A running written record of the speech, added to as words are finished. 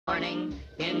morning,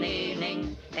 in the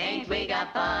evening, ain't we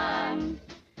got fun?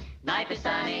 Life is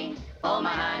sunny, oh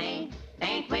my honey,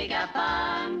 ain't we got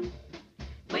fun?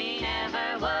 We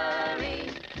never worry,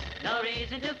 no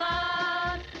reason to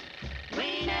fuss.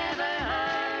 We never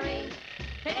hurry,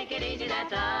 take it easy,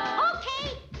 that's all.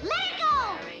 Okay, let it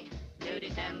go! Hurry to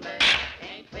December,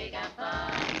 ain't we got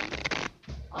fun?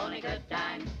 Only good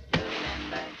times to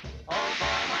remember, oh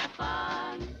boy, what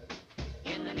fun.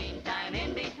 In the meantime,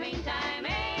 in between time,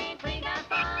 ain't we got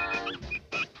fun?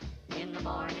 In the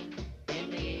morning,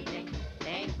 in the evening,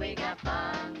 ain't we got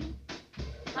fun?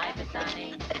 Life is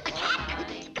sunny, oh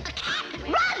honey.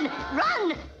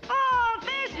 Run! Oh,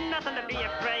 there's nothing to be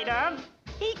afraid of.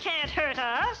 He can't hurt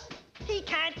us. He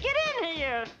can't get in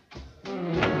here.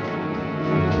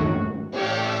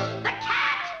 The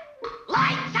cat!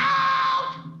 Lights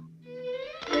out!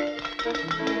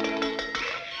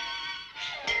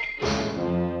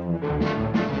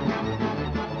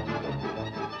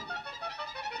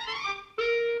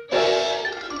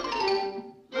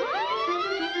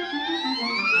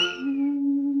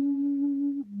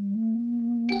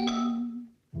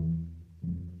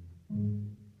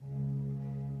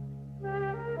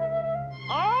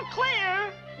 All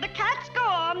clear. The cat's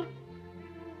gone.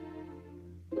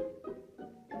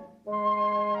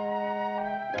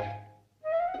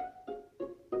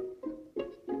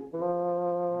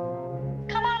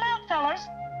 Come on out, fellas.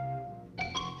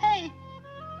 Hey,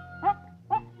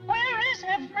 where is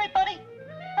everybody?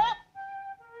 Huh?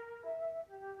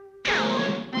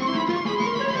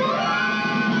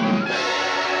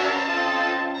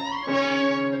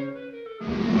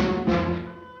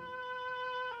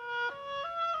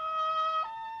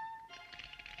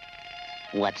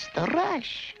 What's the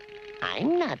rush?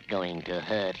 I'm not going to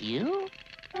hurt you.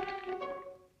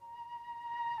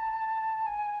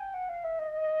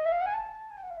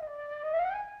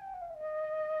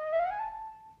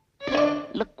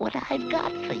 Look what I've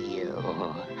got for you.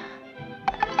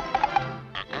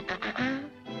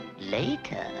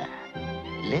 Later.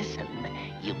 Listen,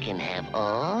 you can have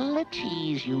all the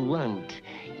cheese you want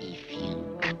if you...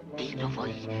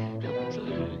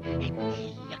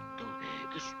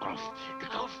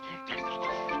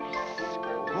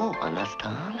 Oh,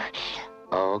 understand?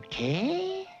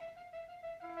 Okay.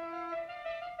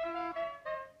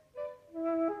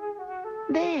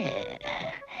 There.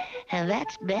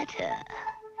 That's better.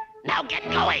 Now get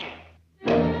going!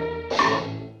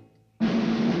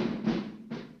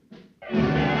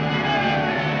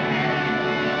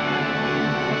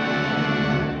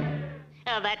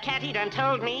 That cat he done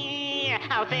told me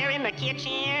out there in the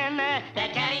kitchen.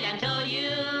 That cat he done told you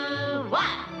what?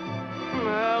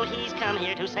 Oh, he's come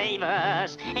here to save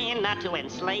us and not to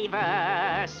enslave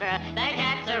us. That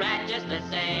cat's a rat just the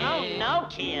same. Oh, no,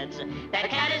 kids. That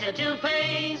cat is a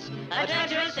two-faced, a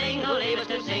treacherous thing who'll leave us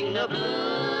to sing the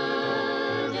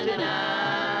blues in the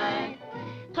night.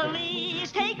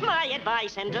 Please take my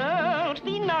advice and don't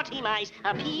be naughty mice.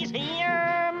 Appease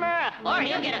him. Or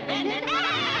he'll get offended.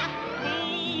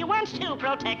 He wants to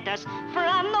protect us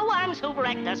from the ones who've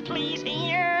wrecked us. Please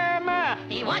him.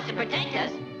 He wants to protect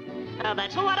us.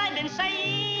 That's what I've been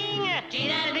saying. Gee,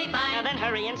 that'll be fine. Then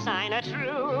hurry and sign a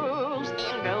truce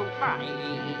and don't fight.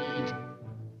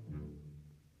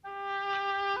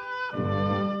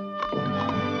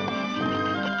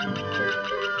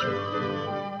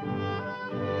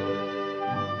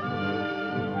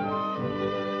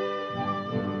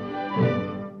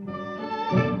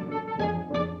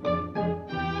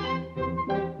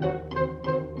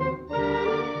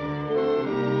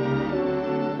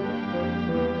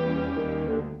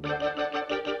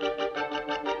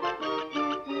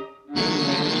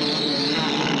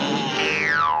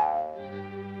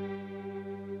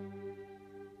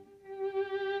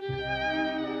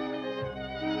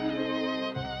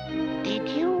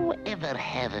 Ever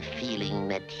have a feeling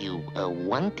that you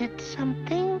wanted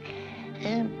something,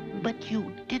 but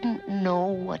you didn't know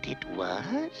what it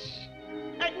was?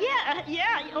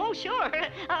 Yeah, oh sure.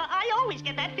 I always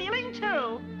get that feeling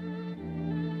too.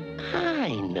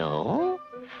 I know.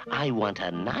 I want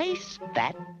a nice,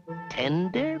 fat,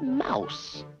 tender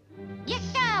mouse. Yes,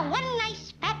 sir. One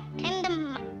nice, fat,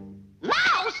 tender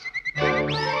mouse!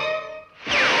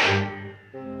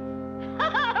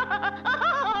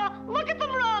 Look at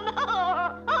them run!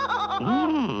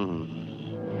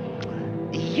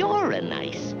 You're a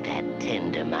nice, fat,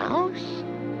 tender mouse.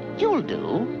 You'll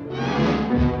do.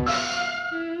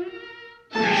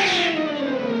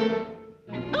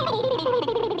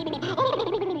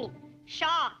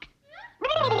 Shark!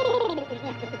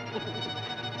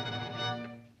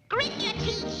 Grit your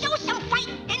teeth, show some fight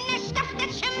in the stuff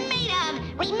that you're made of.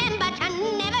 Remember to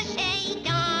never say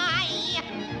die.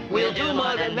 We'll do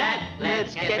more than that.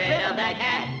 Let's get rid of that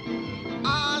cat.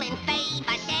 All in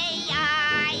favor, say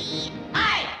aye.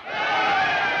 Aye!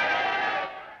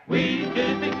 We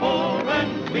did it before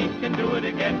and we can do it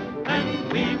again,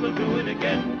 and we will do it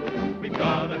again. We've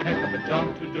got a heck of a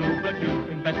job to do, but you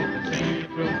can bet it to see it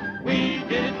through. We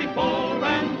did it before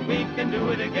and we can do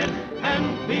it again,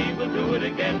 and we will do it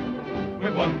again.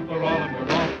 We're one for all and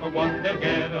we're all for one. They'll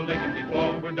get a licking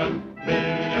before we're done.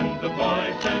 Millions of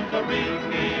voices are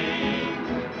ringing,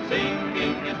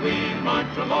 singing as we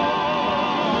march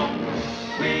along.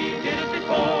 We did it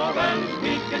before and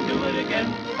we can do it again,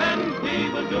 and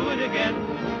we will do it again.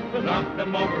 We'll knock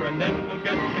them over and then we'll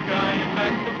get the giant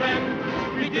back to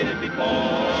friend. We did it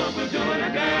before, we'll do it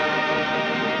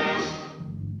again.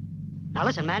 Now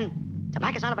listen, men. To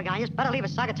back us out of a guy, you better leave a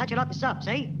socket touching off the sub,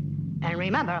 see? And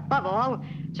remember, above all,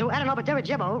 to Adenobadira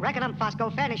Jibbo, Reckonum Fosco,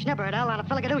 Fanny Schnipperidel, and a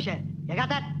Filligadusha. You got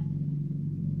that?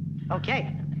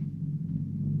 Okay.